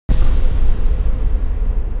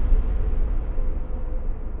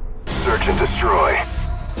destroy.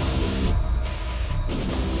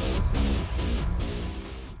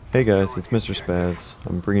 Hey guys, it's Mr. Spaz.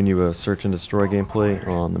 I'm bringing you a search and destroy gameplay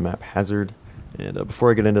on the map Hazard. And before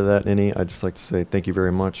I get into that, I'd just like to say thank you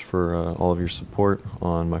very much for all of your support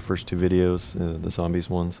on my first two videos, the zombies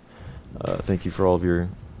ones. Thank you for all of your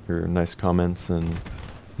nice comments and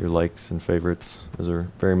your likes and favorites. Those are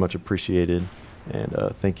very much appreciated. And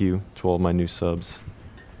thank you to all my new subs.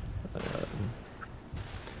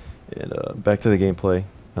 Back to the gameplay.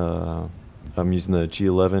 I'm using the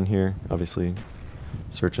G11 here, obviously.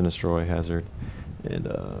 Search and destroy Hazard, and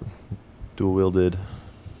dual wielded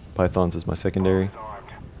pythons is my secondary.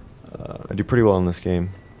 I do pretty well in this game,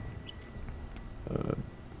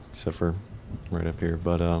 except for right up here.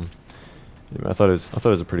 But anyway, I thought it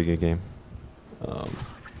was a pretty good game.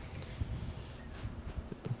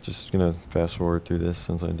 Just gonna fast forward through this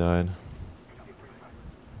since I died.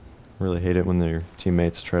 Really hate it when their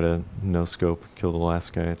teammates try to no scope kill the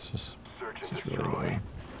last guy. It's just really annoying.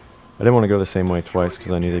 I didn't want to go the same way twice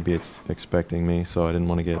because I knew they'd be expecting me, so I didn't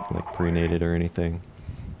want to get like pre-naded or anything.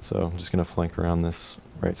 So I'm just gonna flank around this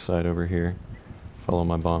right side over here, follow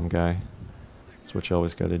my bomb guy. That's what you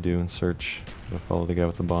always got to do in search. Gotta follow the guy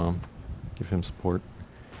with the bomb, give him support.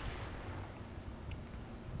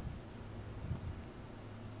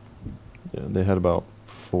 Yeah, they had about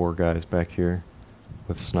 4 guys back here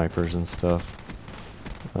with snipers and stuff.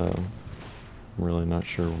 I'm really not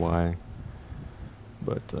sure why,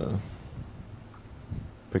 but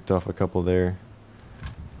picked off a couple there,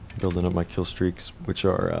 building up my kill streaks, which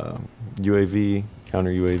are UAV, counter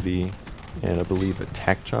UAV, and I believe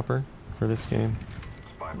attack chopper for this game.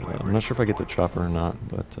 I'm not sure if I get the chopper or not,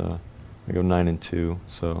 but I go 9 and 2,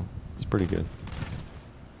 so it's pretty good.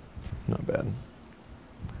 Not bad.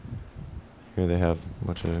 Here they have a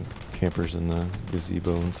bunch of campers in the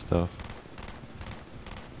gazebo and stuff.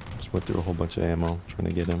 Just went through a whole bunch of ammo trying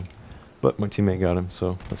to get him, but my teammate got him,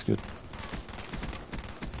 so that's good.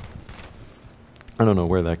 I don't know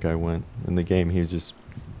where that guy went in the game. It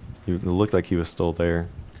looked like he was still there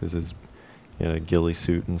because he had a ghillie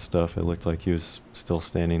suit and stuff. It looked like he was still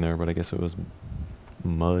standing there, but I guess it was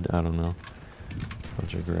mud. I don't know.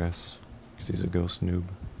 Bunch of grass because he's a ghost noob.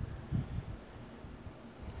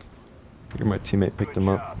 Here my teammate picked him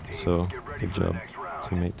up, so good job,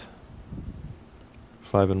 teammate.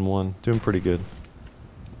 5 and 1, doing pretty good.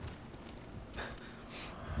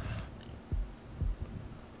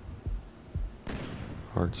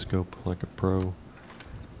 Hard scope like a pro.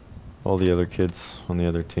 All the other kids on the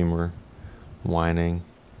other team were whining.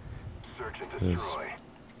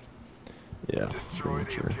 Yeah, pretty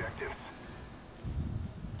mature.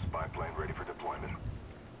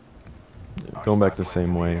 Yeah, going back the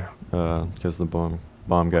same way, because the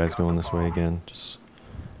bomb guy's going this way again. Just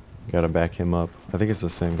gotta back him up. I think it's the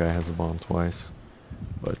same guy has the bomb twice,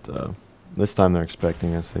 but this time they're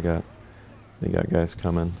expecting us. They got guys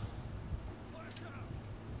coming.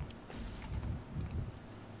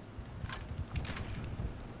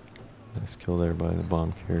 Nice kill there by the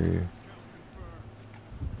bomb carrier.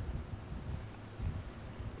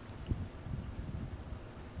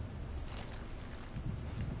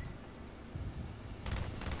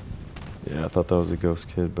 Yeah, I thought that was a ghost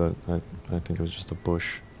kid, but I think it was just a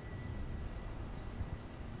bush.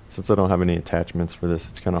 Since I don't have any attachments for this,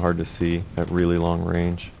 it's kind of hard to see at really long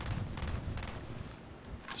range.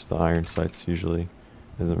 Just the iron sights usually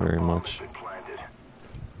isn't very much.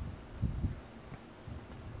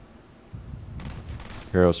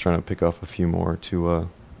 Here I was trying to pick off a few more to, a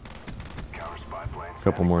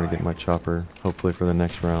couple more to get my chopper, hopefully for the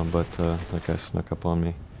next round, but that guy snuck up on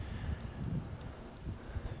me.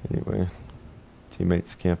 Anyway,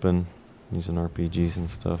 teammates camping, using RPGs and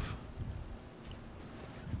stuff.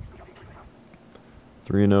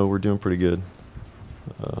 3-0, we're doing pretty good.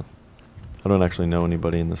 I don't actually know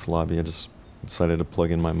anybody in this lobby. I just decided to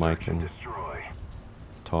plug in my mic and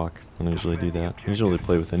talk. I don't usually do that. I usually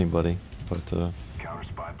play with anybody, but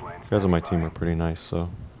guys on my team are pretty nice, so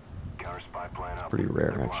it's pretty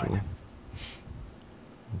rare actually.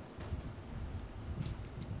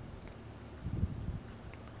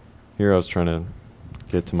 Here I was trying to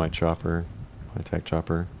get to my chopper, my attack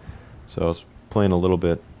chopper, so I was playing a little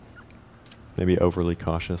bit, maybe overly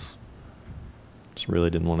cautious. Just really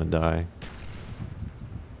didn't want to die.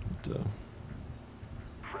 But,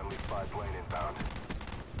 Friendly spy plane inbound.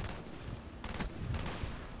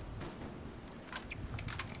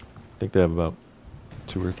 I think they have about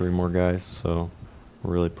 2 or 3 more guys, so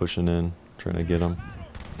we're really pushing in, trying to get them.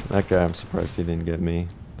 That guy, I'm surprised he didn't get me.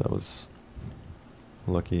 That was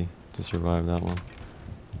lucky to survive that one.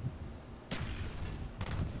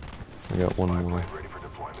 I got one more.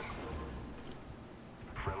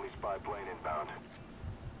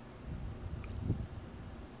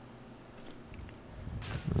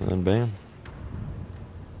 And then bam.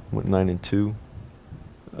 Went 9 and 2.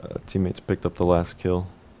 Teammates picked up the last kill.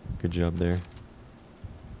 Good job there.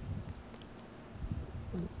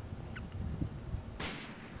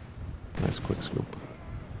 Nice quick scope.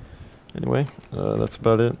 Anyway, that's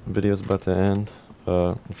about it. Video's about to end.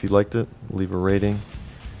 If you liked it, leave a rating.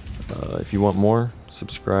 If you want more,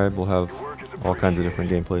 subscribe. We'll have all kinds of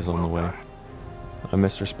different gameplays on the way. I'm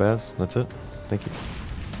Mr. Spaz. That's it. Thank you.